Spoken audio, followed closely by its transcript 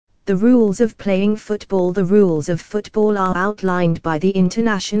The rules of playing football. The rules of football are outlined by the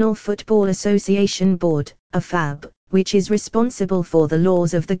International Football Association Board, IFAB, which is responsible for the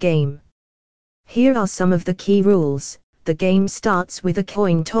laws of the game. Here are some of the key rules. The game starts with a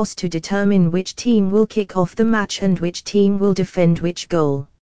coin toss to determine which team will kick off the match and which team will defend which goal.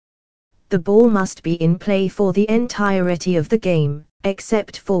 The ball must be in play for the entirety of the game,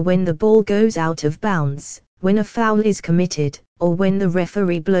 except for when the ball goes out of bounds, when a foul is committed, or when the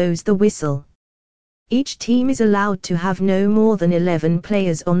referee blows the whistle. Each team is allowed to have no more than 11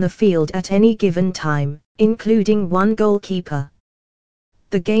 players on the field at any given time, including one goalkeeper.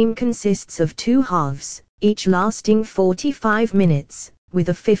 The game consists of 2 halves, each lasting 45 minutes, with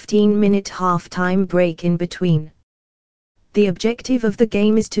a 15-minute half-time break in between. The objective of the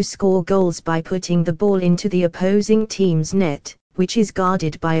game is to score goals by putting the ball into the opposing team's net, which is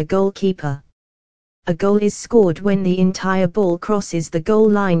guarded by a goalkeeper. A goal is scored when the entire ball crosses the goal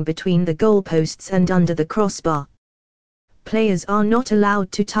line between the goalposts and under the crossbar. Players are not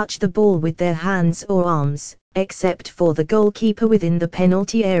allowed to touch the ball with their hands or arms, except for the goalkeeper within the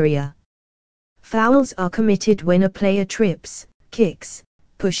penalty area. Fouls are committed when a player trips, kicks,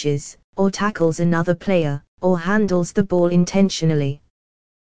 pushes, or tackles another player, or handles the ball intentionally.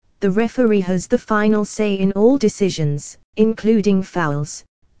 The referee has the final say in all decisions, including fouls,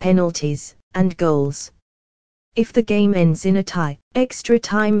 penalties, and goals. If the game ends in a tie, extra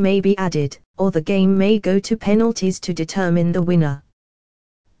time may be added, or the game may go to penalties to determine the winner.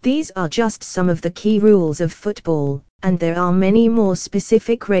 These are just some of the key rules of football, and there are many more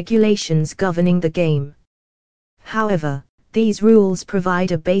specific regulations governing the game. However, these rules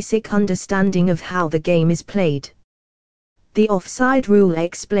provide a basic understanding of how the game is played. The offside rule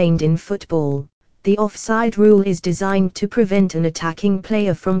explained in football. The offside rule is designed to prevent an attacking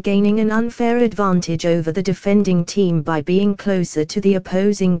player from gaining an unfair advantage over the defending team by being closer to the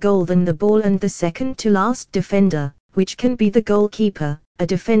opposing goal than the ball and the second-to-last defender, which can be the goalkeeper, a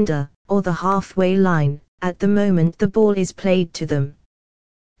defender, or the halfway line, at the moment the ball is played to them.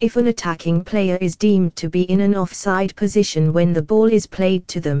 If an attacking player is deemed to be in an offside position when the ball is played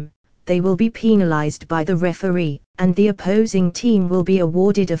to them, they will be penalized by the referee, and the opposing team will be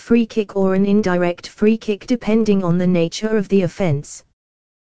awarded a free kick or an indirect free kick depending on the nature of the offense.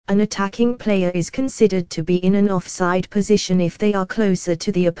 An attacking player is considered to be in an offside position if they are closer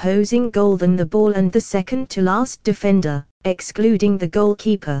to the opposing goal than the ball and the second-to-last defender, excluding the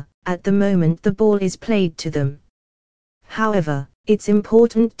goalkeeper, at the moment the ball is played to them. However, it's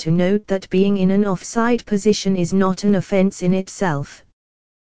important to note that being in an offside position is not an offense in itself.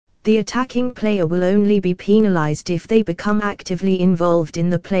 The attacking player will only be penalized if they become actively involved in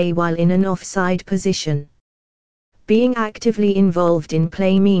the play while in an offside position. Being actively involved in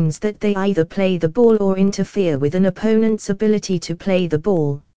play means that they either play the ball or interfere with an opponent's ability to play the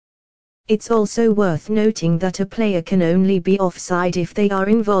ball. It's also worth noting that a player can only be offside if they are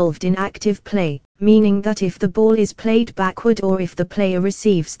involved in active play, meaning that if the ball is played backward or if the player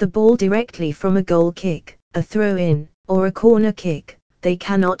receives the ball directly from a goal kick, a throw-in, or a corner kick, they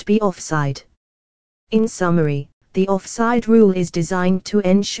cannot be offside. In summary, the offside rule is designed to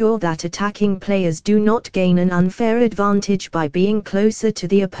ensure that attacking players do not gain an unfair advantage by being closer to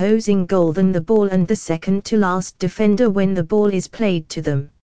the opposing goal than the ball and the second-to-last defender when the ball is played to them.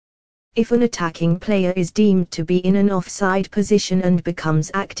 If an attacking player is deemed to be in an offside position and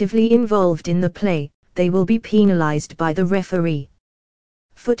becomes actively involved in the play, they will be penalized by the referee.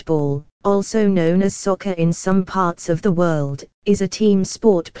 Football, also known as soccer in some parts of the world, is a team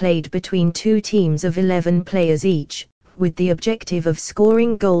sport played between 2 teams of 11 players each, with the objective of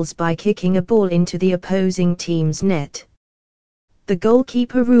scoring goals by kicking a ball into the opposing team's net. The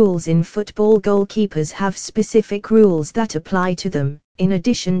goalkeeper rules in football. Goalkeepers have specific rules that apply to them, in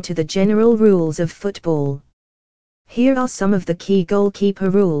addition to the general rules of football. Here are some of the key goalkeeper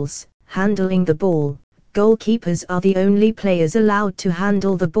rules. Handling the ball. Goalkeepers are the only players allowed to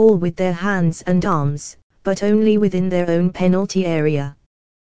handle the ball with their hands and arms, but only within their own penalty area.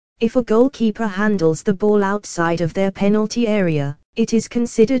 If a goalkeeper handles the ball outside of their penalty area, it is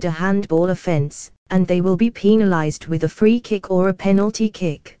considered a handball offense, and they will be penalized with a free kick or a penalty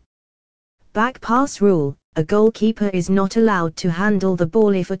kick. Back pass rule. A goalkeeper is not allowed to handle the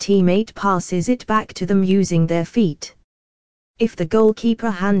ball if a teammate passes it back to them using their feet. If the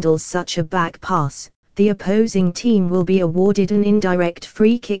goalkeeper handles such a back pass, the opposing team will be awarded an indirect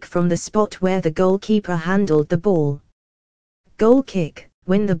free kick from the spot where the goalkeeper handled the ball. Goal kick.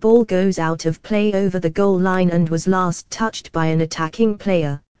 When the ball goes out of play over the goal line and was last touched by an attacking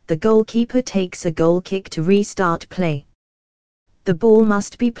player, the goalkeeper takes a goal kick to restart play. The ball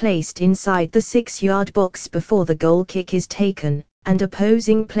must be placed inside the 6-yard box before the goal kick is taken, and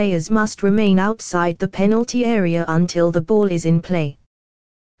opposing players must remain outside the penalty area until the ball is in play.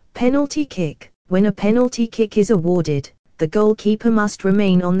 Penalty kick. When a penalty kick is awarded, the goalkeeper must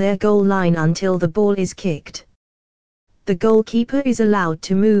remain on their goal line until the ball is kicked. The goalkeeper is allowed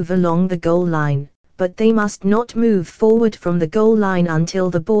to move along the goal line, but they must not move forward from the goal line until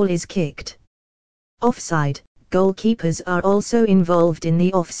the ball is kicked. Offside. Goalkeepers are also involved in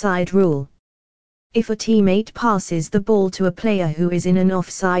the offside rule. If a teammate passes the ball to a player who is in an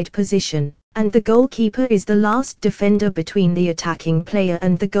offside position, and the goalkeeper is the last defender between the attacking player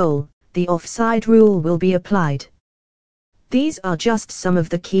and the goal, the offside rule will be applied. These are just some of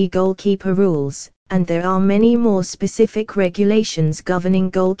the key goalkeeper rules, and there are many more specific regulations governing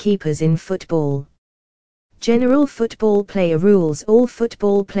goalkeepers in football. General football player rules. All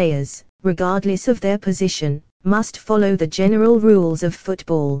football players, regardless of their position, must follow the general rules of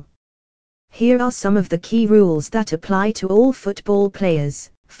football. Here are some of the key rules that apply to all football players.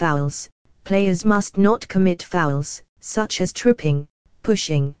 Fouls. Players must not commit fouls, such as tripping,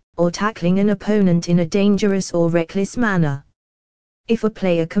 pushing, or tackling an opponent in a dangerous or reckless manner. If a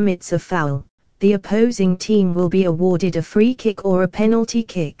player commits a foul, the opposing team will be awarded a free kick or a penalty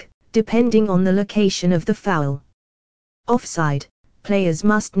kick, depending on the location of the foul. Offside. Players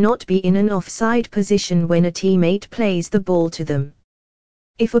must not be in an offside position when a teammate plays the ball to them.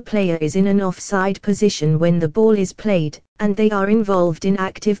 If a player is in an offside position when the ball is played, and they are involved in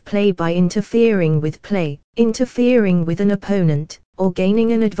active play by interfering with play, interfering with an opponent, or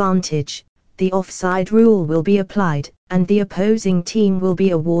gaining an advantage, the offside rule will be applied, and the opposing team will be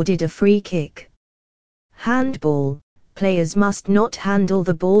awarded a free kick. Handball. Players must not handle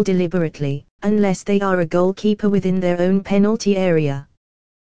the ball deliberately, unless they are a goalkeeper within their own penalty area.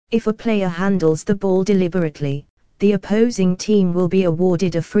 If a player handles the ball deliberately, the opposing team will be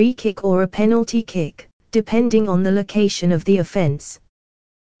awarded a free kick or a penalty kick, depending on the location of the offense.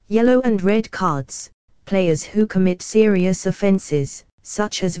 Yellow and red cards. Players who commit serious offenses,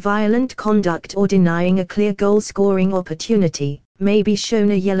 such as violent conduct or denying a clear goal-scoring opportunity, may be shown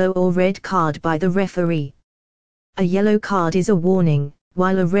a yellow or red card by the referee. A yellow card is a warning,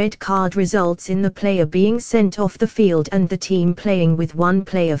 while a red card results in the player being sent off the field and the team playing with one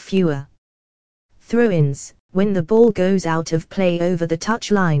player fewer. Throw-ins. When the ball goes out of play over the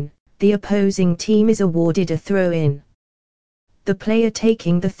touchline, the opposing team is awarded a throw-in. The player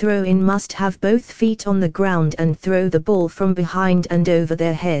taking the throw-in must have both feet on the ground and throw the ball from behind and over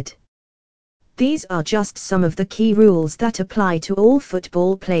their head. These are just some of the key rules that apply to all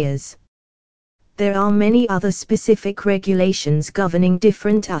football players. There are many other specific regulations governing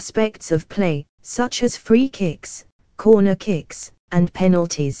different aspects of play, such as free kicks, corner kicks, and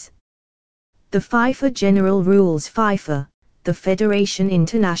penalties. The FIFA General Rules. FIFA, the Fédération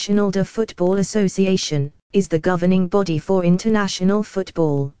Internationale de Football Association, is the governing body for international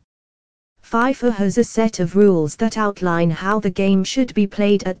football. FIFA has a set of rules that outline how the game should be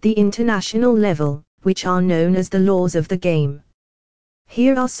played at the international level, which are known as the laws of the game.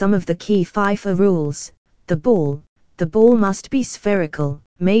 Here are some of the key FIFA rules. The ball must be spherical,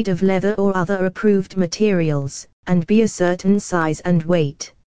 made of leather or other approved materials, and be a certain size and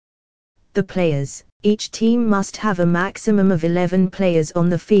weight. The players. Each team must have a maximum of 11 players on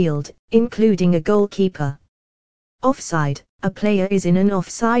the field, including a goalkeeper. Offside. A player is in an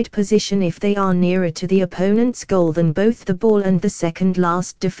offside position if they are nearer to the opponent's goal than both the ball and the second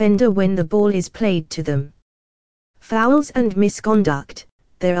last defender when the ball is played to them. Fouls and misconduct.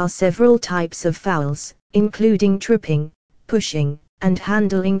 There are several types of fouls, including tripping, pushing, and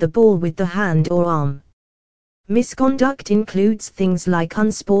handling the ball with the hand or arm. Misconduct includes things like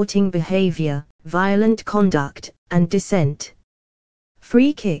unsporting behavior, violent conduct, and dissent.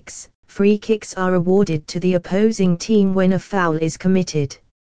 Free kicks. Free kicks are awarded to the opposing team when a foul is committed.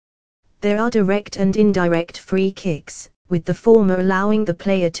 There are direct and indirect free kicks, with the former allowing the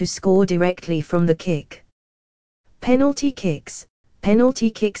player to score directly from the kick. Penalty kicks. Penalty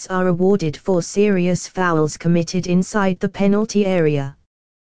kicks are awarded for serious fouls committed inside the penalty area.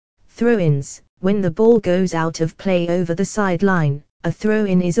 Throw-ins. When the ball goes out of play over the sideline, a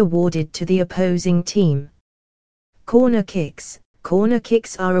throw-in is awarded to the opposing team. Corner kicks. Corner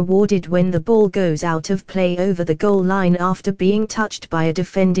kicks are awarded when the ball goes out of play over the goal line after being touched by a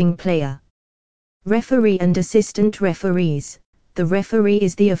defending player. Referee and assistant referees. The referee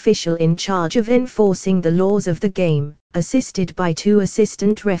is the official in charge of enforcing the laws of the game, assisted by 2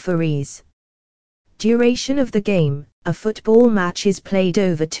 assistant referees. Duration of the game. A football match is played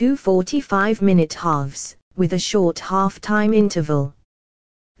over 2 45-minute halves, with a short half-time interval.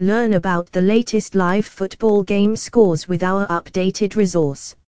 Learn about the latest live football game scores with our updated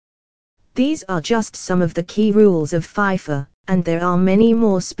resource. These are just some of the key rules of FIFA, and there are many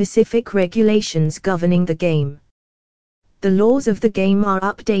more specific regulations governing the game. The laws of the game are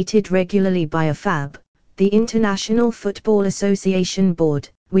updated regularly by IFAB, the International Football Association Board,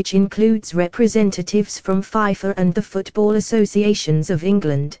 which includes representatives from FIFA and the football associations of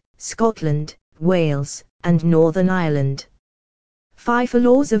England, Scotland, Wales, and Northern Ireland. FIFA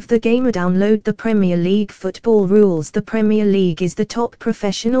laws of the game. Download the Premier League football rules. The Premier League is the top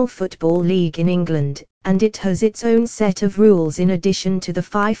professional football league in England, and it has its own set of rules in addition to the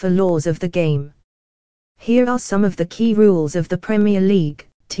FIFA laws of the game. Here are some of the key rules of the Premier League.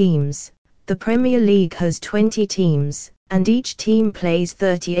 Teams. The Premier League has 20 teams, and each team plays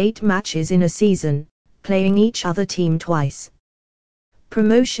 38 matches in a season, playing each other team twice.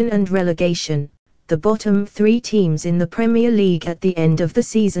 Promotion and relegation. The bottom 3 teams in the Premier League at the end of the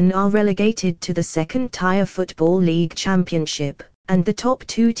season are relegated to the second-tier Football League Championship, and the top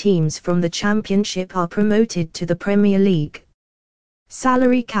 2 teams from the Championship are promoted to the Premier League.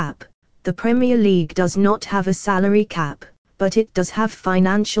 Salary cap. The Premier League does not have a salary cap, but it does have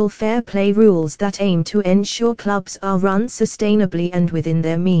financial fair play rules that aim to ensure clubs are run sustainably and within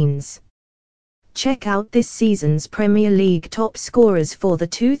their means. Check out this season's Premier League top scorers for the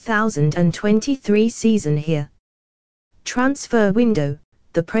 2023 season here. Transfer window.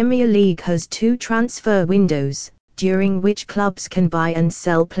 The Premier League has 2 transfer windows, during which clubs can buy and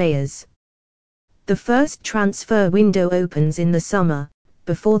sell players. The first transfer window opens in the summer,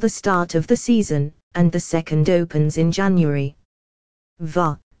 before the start of the season, and the second opens in January.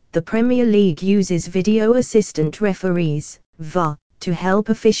 VAR. The Premier League uses video assistant referees, VAR, to help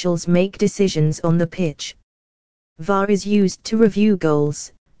officials make decisions on the pitch. VAR is used to review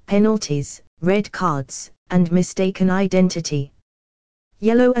goals, penalties, red cards, and mistaken identity.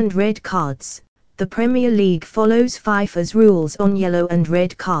 Yellow and red cards. The Premier League follows FIFA's rules on yellow and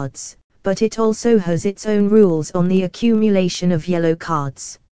red cards, but it also has its own rules on the accumulation of yellow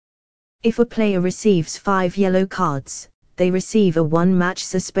cards. If a player receives 5 yellow cards, they receive a 1-match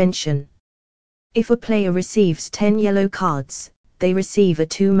suspension. If a player receives 10 yellow cards, they receive a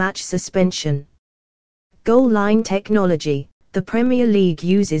 2-match suspension. Goal line technology. The Premier League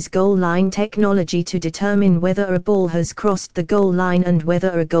uses goal line technology to determine whether a ball has crossed the goal line and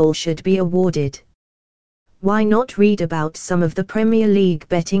whether a goal should be awarded. Why not read about some of the Premier League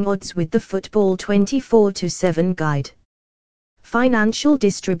betting odds with the Football 24/7 guide? Financial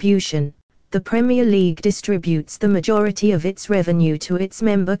distribution. The Premier League distributes the majority of its revenue to its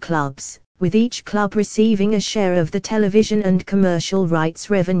member clubs, with each club receiving a share of the television and commercial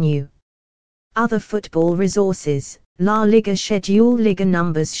rights revenue. Other football resources. La Liga Schedule, Liga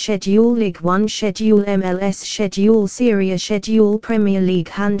Numbers Schedule, Ligue 1 Schedule, MLS Schedule, Serie A Schedule, Premier League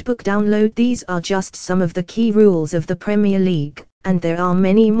Handbook. Download. These are just some of the key rules of the Premier League, and there are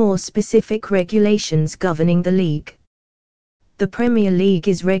many more specific regulations governing the league. The Premier League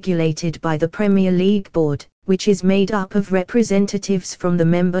is regulated by the Premier League Board, which is made up of representatives from the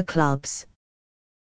member clubs.